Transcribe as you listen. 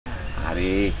আরে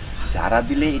যারা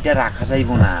দিলে এটা রাখা যাইব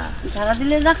না। যারা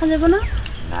দিলে রাখা যাবে না?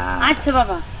 না। আচ্ছা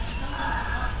বাবা।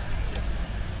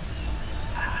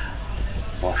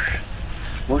 বস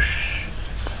বস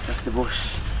আস্তে বস।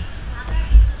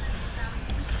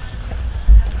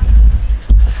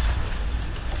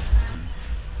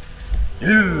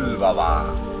 বাবা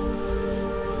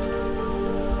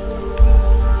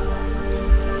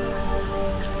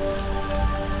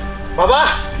বাবা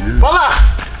বাবা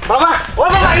বাবা ও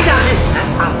বাবা এই যে আমি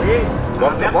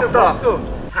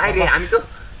হাই রে, আমি তো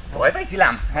ভয়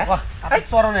পাইছিলাম। আরে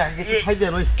চরণে আগে খাই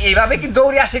দেন ওই এইভাবে কি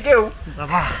দৌড়ে আসে কেউ?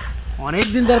 বাবা অনেক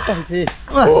দিন ধরে পাইছি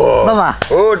বাবা।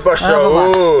 উঠ বস,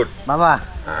 উঠ বাবা।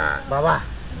 বাবা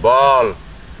বল,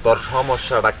 তোর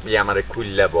সমস্যাটা কি আমারে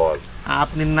খুললে বল।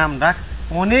 আপনার নাম ডাক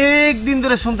অনেক দিন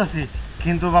ধরে শুনতাছি,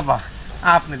 কিন্তু বাবা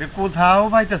আপনারে কোথাও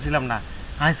পাইতাছিলাম না।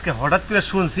 আজকে হঠাৎ করে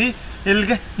শুনছি,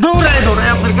 এলকে দৌড়ায়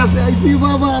দৌড়ায় আপনার কাছে আইছি।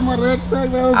 বাবা আমার একটা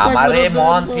আমারে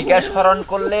মন থেকে স্মরণ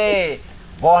করলে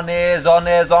বনে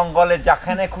জনে জঙ্গলে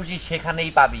যেখানে খুশি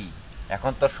সেখানেই পাবি।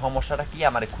 এখন তোর সমস্যাটা কি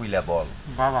আমারে খুইলা বল।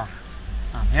 বাবা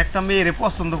আমি একটা মেয়েরে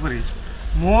পছন্দ করি,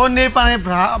 মনে প্রাণে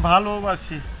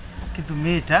ভালোবাসি, কিন্তু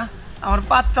মেয়েটা আমার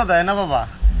পাত্তা দেয় না বাবা।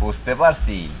 বুঝতে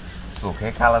পারছি, চোখে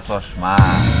কালা চশমা,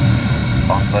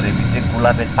 অন্তরের ভিতরে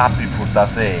গোলাপের পাপড়ি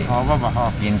ফুটতাছে, বাবা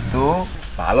কিন্তু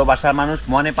ভালোবাসার মানুষ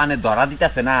মনে পানে ধরা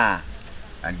দিতেছে না।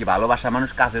 আর কি ভালোবাসার মানুষ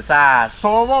কাছে চাস?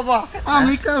 ও বাবা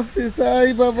আমি কাছে চাই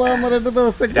বাবা, আমার একটা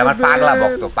ব্যবস্থা করে দেন। আমার পাগলা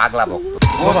ভক্ত, পাগলা ভক্ত।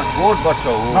 ওঠ বস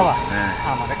বাবা,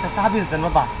 আমার একটা তাবিজ দেন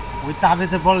বাবা। ওই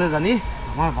তাবিজে বললে জানি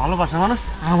আমার ভালোবাসার মানুষ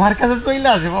আমার কাছে চলে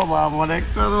আসে বাবা। আমার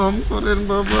একটা রং করেন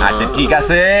বাবা। আচ্ছা ঠিক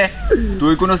আছে,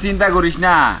 তুই কোনো চিন্তা করিস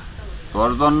না,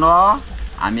 তোর জন্য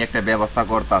আমি একটা ব্যবস্থা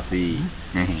করতাছি।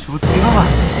 সত্যি বাবা?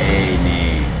 এই নে।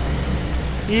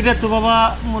 এটা তো বাবা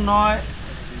মনে হয়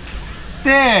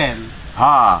তেল।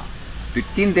 হ্যাঁ তুই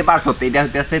চিনতে পারছো, এটা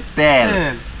হইতেছে তেল,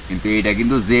 কিন্তু এটা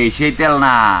কিন্তু যে সেই তেল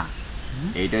না,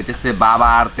 এইটা হইতেছে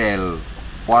বাবার তেল,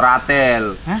 পরা তেল।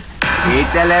 এই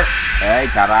তেলের এই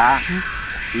যারা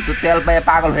তুই তো তেল পায়ে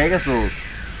পাগল হয়ে গেছো,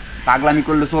 পাগলামি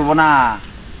করলে চলবো না।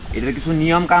 এটার কিছু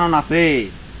নিয়ম কানুন আছে,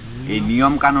 এই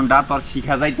নিয়ম কানুনটা তোর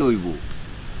শিখা যাইতে হইব।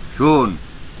 শোন,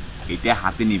 এটা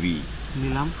হাতে নিবি,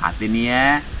 নিলাম। হাতে নিয়ে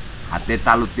হাতের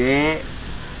তালুতে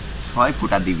 6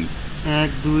 ফুটা দিবি।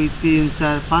 1 2 3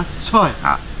 4 5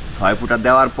 6। 6 ফুটা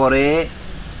দেওয়ার পরে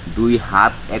 2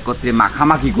 হাত একত্রে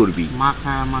মাখামাখি করবি।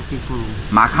 মাখামাখি করব।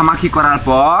 মাখামাখি করার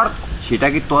পর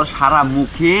সেটাকে তোর সারা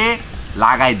মুখে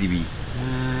লাগাই দিবি।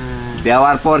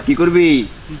 দেওয়ার পর কি করবি,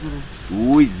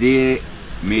 তুই যে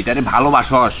মেয়েটারে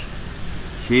ভালোবাসস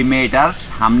সেই মেয়েটার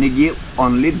সামনে গিয়ে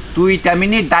অনলি 2টা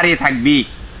মিনিট দাঁড়িয়ে থাকবি।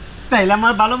 তাইলে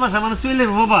আমার ভালোবাসা মানে চলে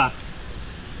বাবা।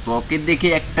 তোকে দেখে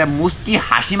একটা মুস্কি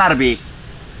হাসি মারবে,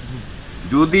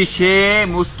 যদি সে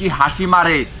মুস্কি হাসি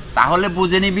মারে তাহলে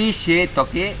বুঝে নিবি সে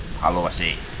তোকে ভালোবাসে।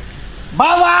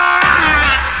 বাবা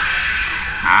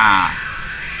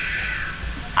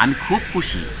আমি খুব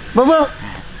খুশি বাবা,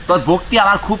 তোর ভক্তি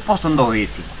আমার খুব পছন্দ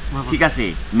হয়েছে। ঠিক আছে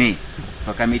নে,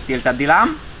 তোকে আমি তেলটা দিলাম,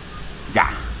 যা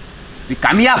তুই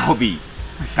কামিয়াব হবি,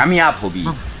 কামিয়াব হবি।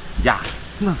 যা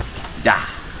যা।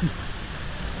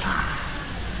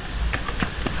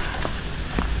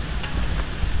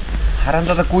 হারাম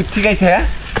দাদা কই থেকে আইছে?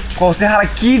 কসে হারা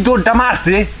কি দৌড়টা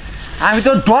মারছে, আমি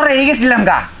তো ডরে গেছিলাম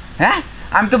গা। হ্যাঁ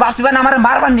আমি তো ভাবছি না আমার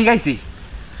মারবার নিয়ে গাইছি,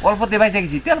 অল্পতে বাইসে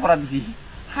গেছি, তেল পরা দিছি।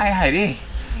 হায় হায় রে,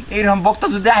 এইরকম বক্ত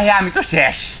যদি আহে আমি তো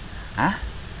শেষ। হ্যাঁ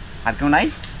আর কেউ নাই?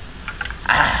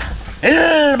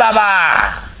 বাবা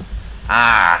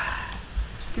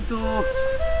কিন্তু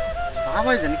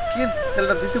বাবাই জানি কে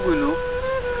তেলটা দিতে বইল।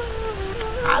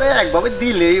 আরে একভাবে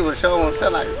দিলেই সমস্যা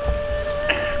নাই।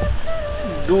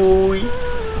 2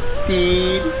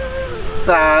 3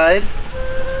 4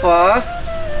 5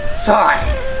 6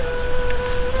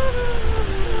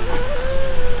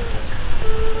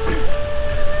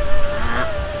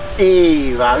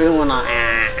 এইভাবে মনে হয়।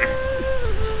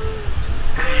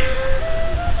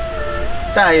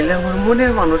 তাইলে আমার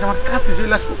মনের মানুষ আমার কাছে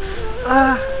চলে আসবো।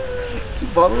 কি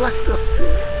ভালো লাগতেছে।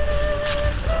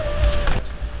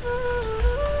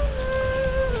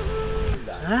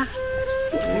 হ্যাঁ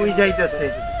ওই যাইতেছে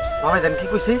বাবা, জান কি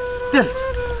কইছে? তেল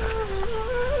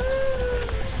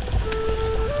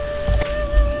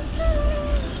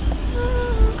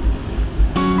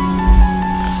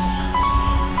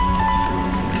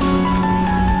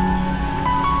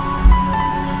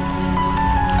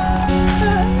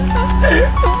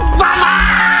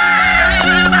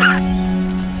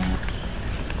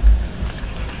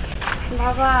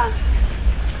বাবা।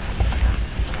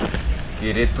 কে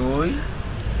রে তুই?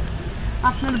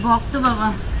 আপনার ভক্ত বাবা,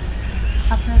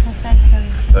 আপনার কাছে আসলাম।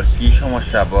 তোর কি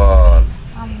সমস্যা বল।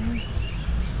 আমি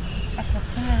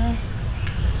ছেলেরে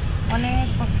অনেক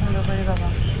পছন্দ করি বাবা।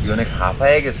 তুই অনেক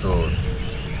হাঁপায়ে গেছো।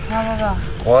 হ্যাঁ বাবা।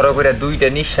 বড় করে 2টা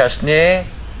নিঃশ্বাস নে,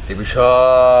 দেখবি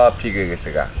সব ঠিক হয়ে গেছে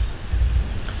গা।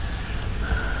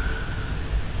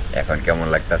 এখন কেমন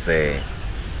লাগতাছে?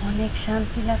 অনেক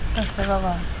শান্তি লাগতেছে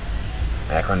বাবা।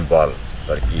 এখন বল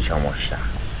তোর কি সমস্যা?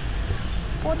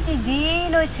 প্রতিদিন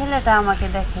ওই ছেলেটা আমাকে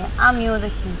দেখে, আমিও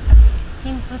দেখি,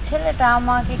 কিন্তু ছেলেটা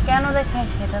আমাকে কেন দেখায়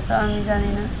সেটা তো আমি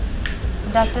জানি না।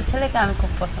 ডাক্তার ছেলেকে আমি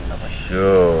খুব পছন্দ করি।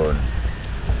 শোন,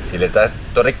 ছেলেটা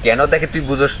তোরে কেন দেখে তুই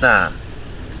বুঝোস না?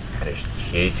 আরে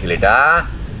সেই ছেলেটা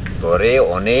তোরে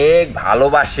অনেক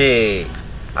ভালোবাসে,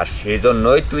 আর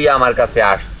সেজন্যই তুই আমার কাছে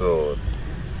আসছো।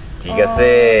 ঠিক আছে?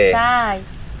 তাই?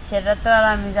 সেটা তো আর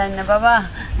আমি জানি না বাবা,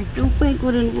 একটু উপায়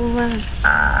করেন বাবা।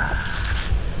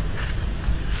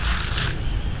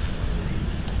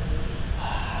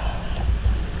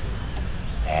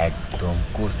 একদম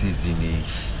কচি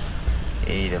জিনিস,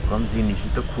 এইরকম জিনিসই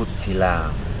তো খুঁজছিলাম,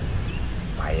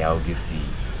 পাইয়াও গেছি।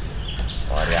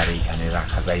 পরে আর এইখানে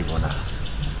রাখা যাইব না,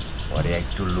 পরে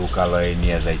একটু লোকালয়ে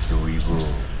নিয়ে যাইতে হইব।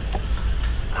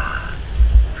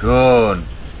 শোন,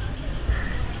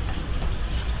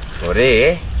 তোরে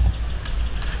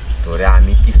তোরে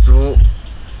আমি কিছু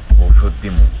ঔষধ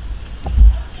দিব,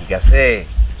 ঠিক আছে?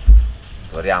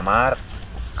 তোরে আমার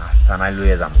আস্তানায়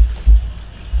লইয়ে যাবো,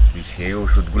 তুই সেই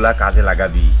ওষুধগুলা কাজে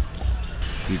লাগাবি।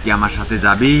 তুই কি আমার সাথে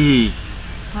যাবি?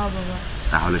 হ্যাঁ বাবা।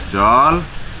 তাহলে চল,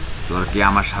 তোরকে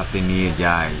আমার সাথে নিয়ে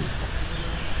যাই।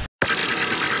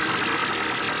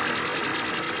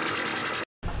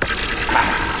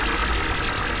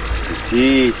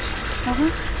 বুঝছিস? বাবা,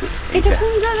 এটা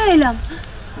কোন জায়গায় এলাম?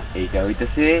 এইটা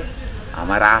হইতেছে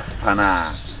আমার আস্তানা,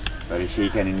 তোরে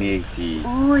সেইখানে নিয়ে গেছি।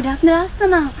 ও, এটা আপনার রাস্তা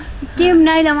না? কেমনে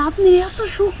আইলাম? আপনি এত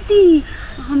শক্তি,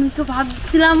 আমি তো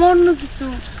ভাবছিলাম অন্য কিছু।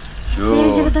 এই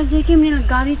জায়গাটা যে কেমনে এলাম?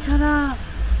 গাড়ি ছাড়া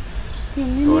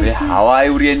কেমনে তোরে নিয়ে আসলেন? হাওয়ায়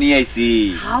উড়িয়ে নিয়ে আইছি।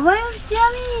 হাওয়ায় উঠছি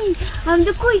আমি? আমি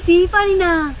তো কইতেই পারি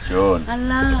না। শোন,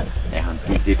 আল্লাহ, এখন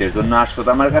তুই যেটার জন্য আসছো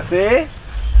আমার কাছে,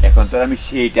 এখন তোর আমি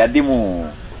সেইটা দিমু।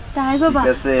 তাই বাবা?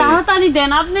 ঠিক আছে। তাড়াতাড়ি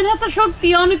দেন, আপনার এত শক্তি,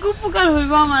 অনেক উপকার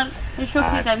হইব আমার। এই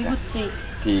শক্তিটা আমি আচ্ছা, বুঝছি।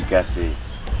 ঠিক আছে,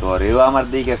 তোরেও আমার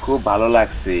দেখে খুব ভালো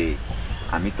লাগছে,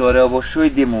 আমি তোরে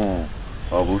অবশ্যই দিমু,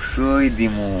 অবশ্যই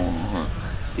দিমু।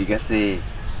 ঠিক আছে?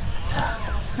 আচ্ছা,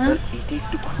 হ্যাঁ? তোর এটা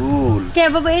একটু খুল। কে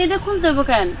বাবা, এটা খুলতে হইব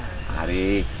কেন? আরে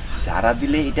যারা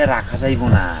দিলে এটা রাখা যাইব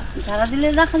না। যারা দিলে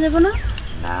রাখা যাবে না?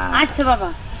 না। আচ্ছা বাবা।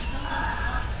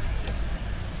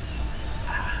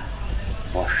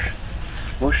 বস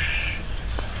বস,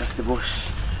 আস্তে আস্তে বস।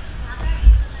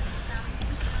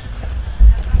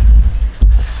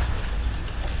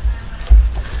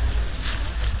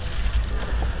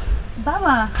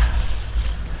 বাবা,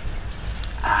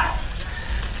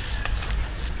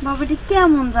 বাবা এটা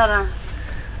কেমন যারা?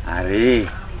 আরে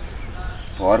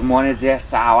তোর মনে যে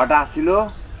চাওয়াটা আছিল,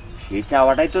 সেই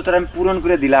চাওয়াটাই তো তোর আমি পূরণ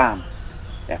করে দিলাম।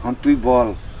 এখন তুই বল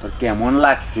তোর কেমন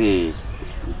লাগছে?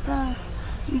 তা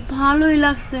ভালোই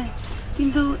লাগছে,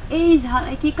 কিন্তু এই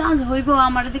ঝাড়াই কি কাজ হইব?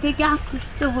 আমার দিকে কি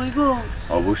আকৃষ্ট হইব?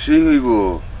 অবশ্যই হইব,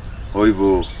 হইব।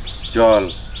 চল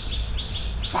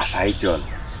বাসায় চল।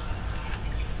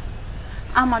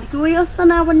 আমার কি ওই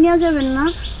অবস্থানে আবার নিয়ে যাবেন না?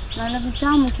 নাহলে আমি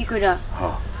যাবো কি কইরা? হ,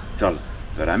 চল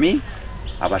তোর আমি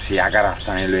আবার সেই আগা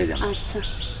রাস্তায় লয়ে যাব। আচ্ছা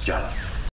চল।